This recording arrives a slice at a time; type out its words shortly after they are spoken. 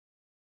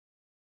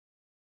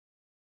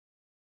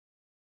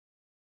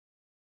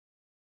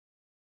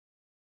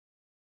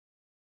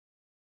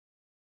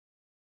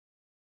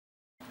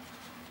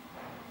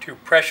to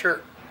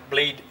pressure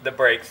bleed the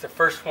brakes, the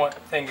first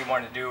thing you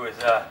want to do is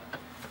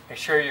make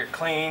sure you're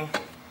clean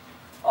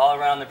all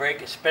around the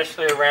brake,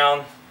 especially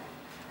around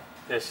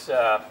this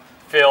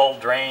fill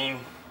drain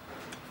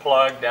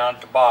plug down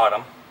at the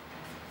bottom.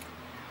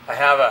 I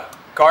have a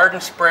garden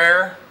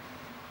sprayer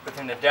with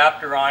an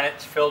adapter on it.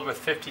 It's filled with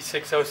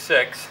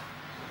 5606.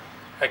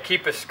 I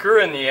keep a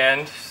screw in the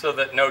end so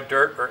that no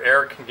dirt or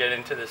air can get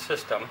into the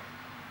system.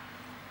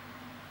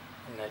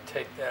 And I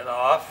take that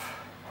off.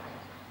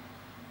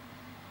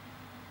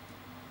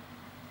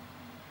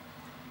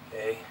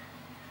 Okay.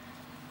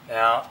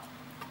 Now,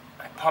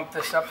 I pump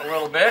this up a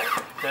little bit.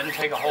 Doesn't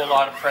take a whole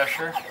lot of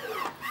pressure.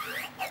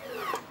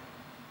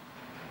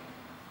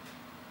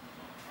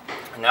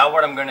 And now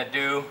what I'm going to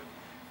do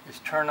is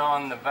turn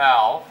on the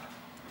valve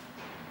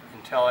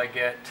until I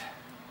get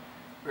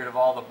rid of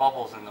all the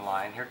bubbles in the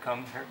line. Here it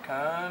comes.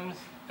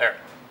 There.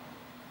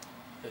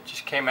 It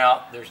just came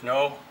out. There's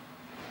no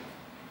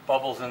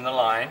bubbles in the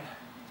line.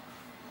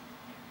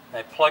 And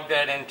I plug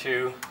that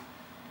into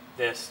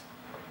this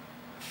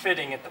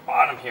fitting at the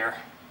bottom here.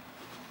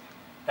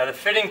 Now the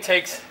fitting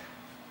takes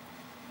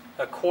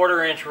a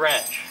 1/4 inch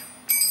wrench.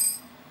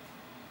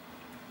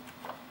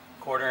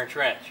 1/4 inch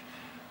wrench.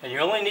 And you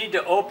only need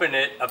to open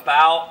it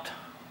about,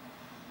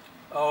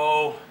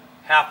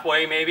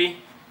 halfway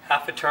maybe,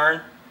 half a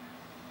turn.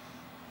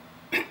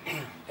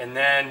 And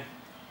then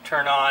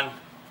turn on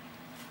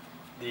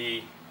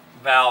the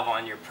valve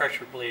on your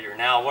pressure bleeder.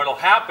 Now what will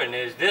happen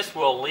is this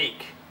will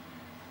leak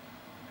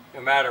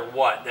no matter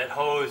what. That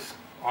hose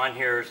on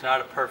here is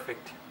not a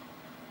perfect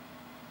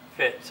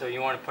fit, so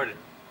you want to put a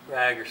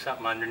rag or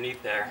something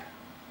underneath there.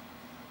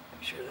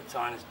 Make sure that's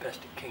on as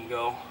best it can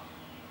go.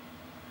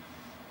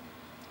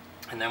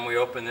 And then we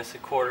open this a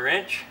 1/4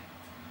 inch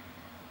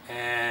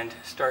and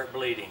start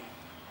bleeding.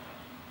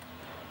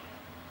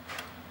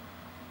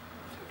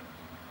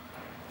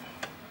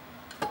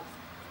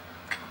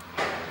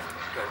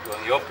 Got to go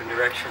in the open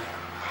direction.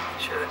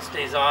 Make sure that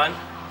stays on.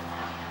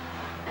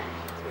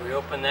 So we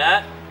open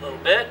that a little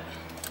bit.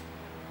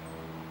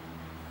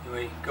 And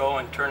we go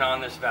and turn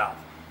on this valve.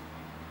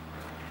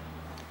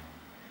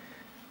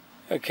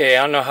 Okay,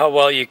 I don't know how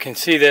well you can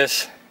see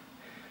this,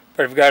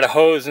 but I've got a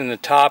hose in the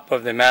top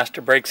of the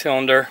master brake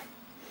cylinder.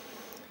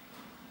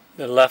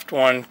 The left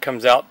one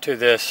comes out to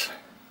this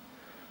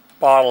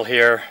bottle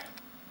here,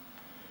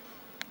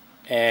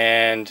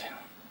 and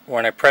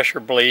when I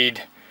pressure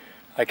bleed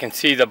I can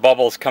see the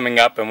bubbles coming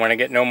up, and when I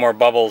get no more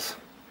bubbles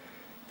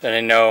then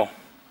I know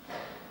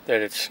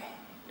that it's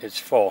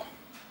full.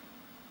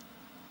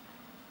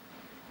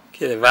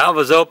 Okay, the valve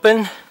is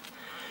open.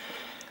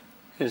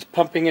 It's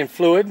pumping in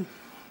fluid.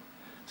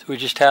 So we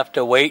just have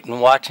to wait and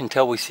watch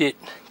until we see it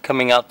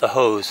coming out the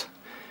hose.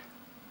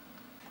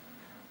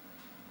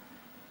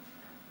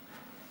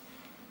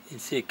 You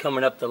see it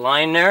coming up the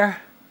line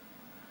there.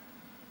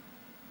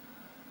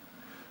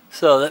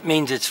 So that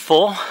means it's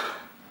full.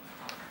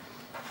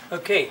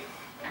 Okay,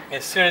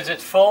 as soon as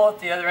it's full at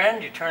the other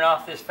end, you turn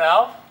off this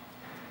valve.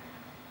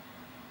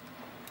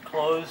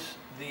 Close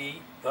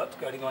the, got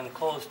to go in the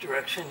closed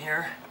direction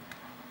here.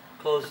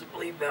 Close the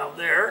bleed valve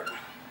there.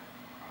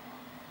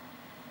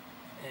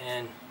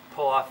 And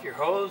pull off your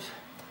hose.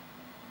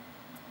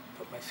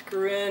 Put my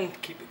screw in,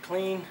 keep it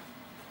clean.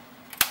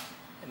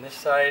 And this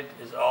side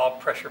is all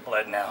pressure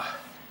bled now.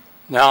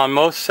 Now on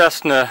most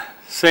Cessna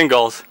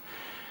singles,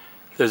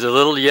 there's a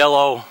little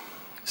yellow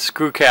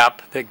screw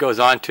cap that goes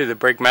onto the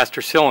brake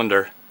master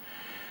cylinder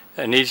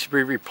that needs to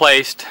be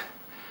replaced.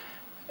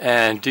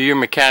 And do your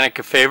mechanic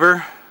a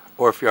favor,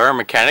 or if you are a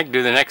mechanic,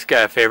 do the next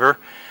guy a favor,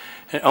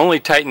 and only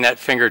tighten that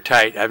finger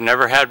tight. I've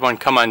never had one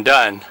come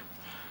undone.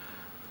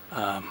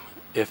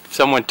 If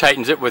someone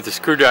tightens it with a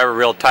screwdriver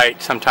real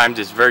tight, sometimes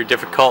it's very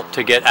difficult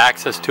to get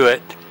access to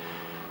it,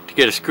 to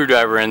get a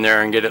screwdriver in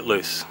there and get it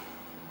loose.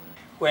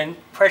 When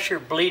pressure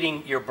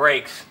bleeding your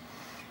brakes,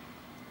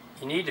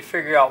 you need to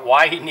figure out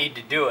why you need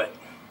to do it.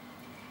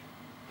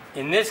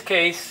 In this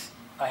case,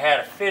 I had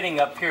a fitting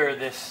up here,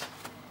 this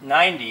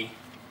 90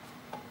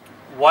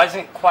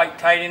 wasn't quite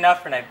tight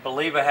enough, and I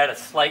believe I had a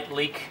slight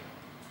leak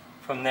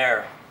from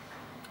there.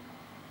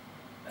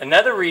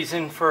 Another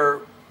reason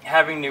for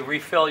having to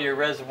refill your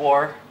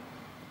reservoir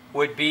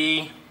would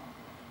be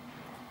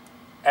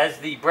as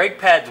the brake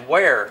pads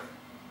wear,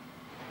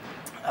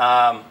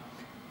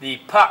 the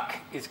puck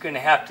is going to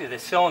have to, the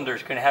cylinder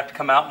is going to have to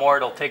come out more.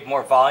 It'll take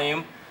more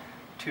volume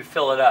to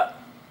fill it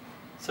up.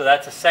 So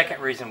that's a second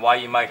reason why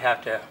you might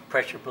have to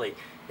pressure bleed.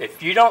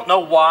 If you don't know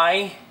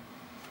why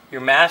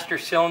your master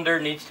cylinder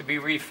needs to be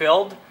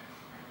refilled,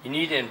 you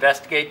need to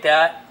investigate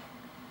that.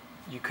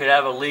 You could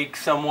have a leak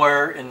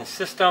somewhere in the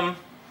system.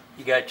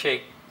 You got to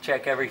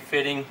check every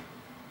fitting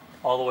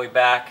all the way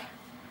back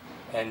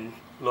and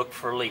look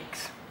for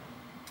leaks.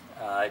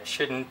 It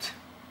shouldn't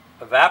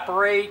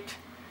evaporate.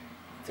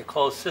 It's a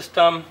closed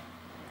system.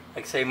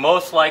 Like I say,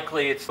 most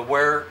likely it's the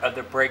wear of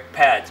the brake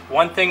pads.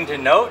 One thing to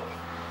note,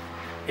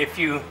 if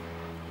you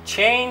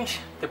change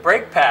the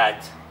brake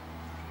pads,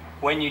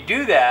 when you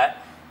do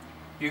that,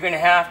 you're going to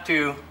have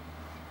to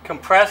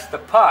compress the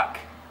puck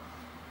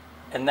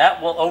and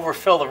that will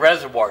overfill the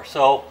reservoir.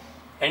 So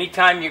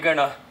anytime you're going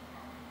to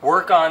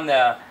work on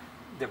the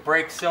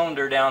brake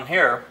cylinder down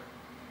here,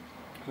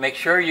 make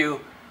sure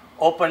you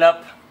open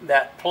up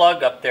that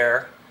plug up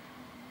there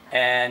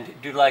and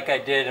do like I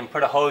did and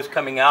put a hose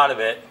coming out of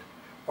it,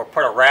 or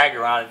put a rag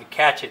around it to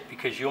catch it,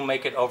 because you'll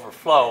make it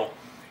overflow.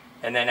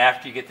 And then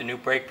after you get the new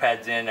brake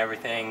pads in,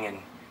 everything and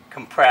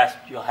compressed,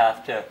 you'll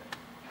have to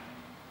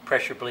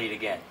pressure bleed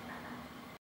again.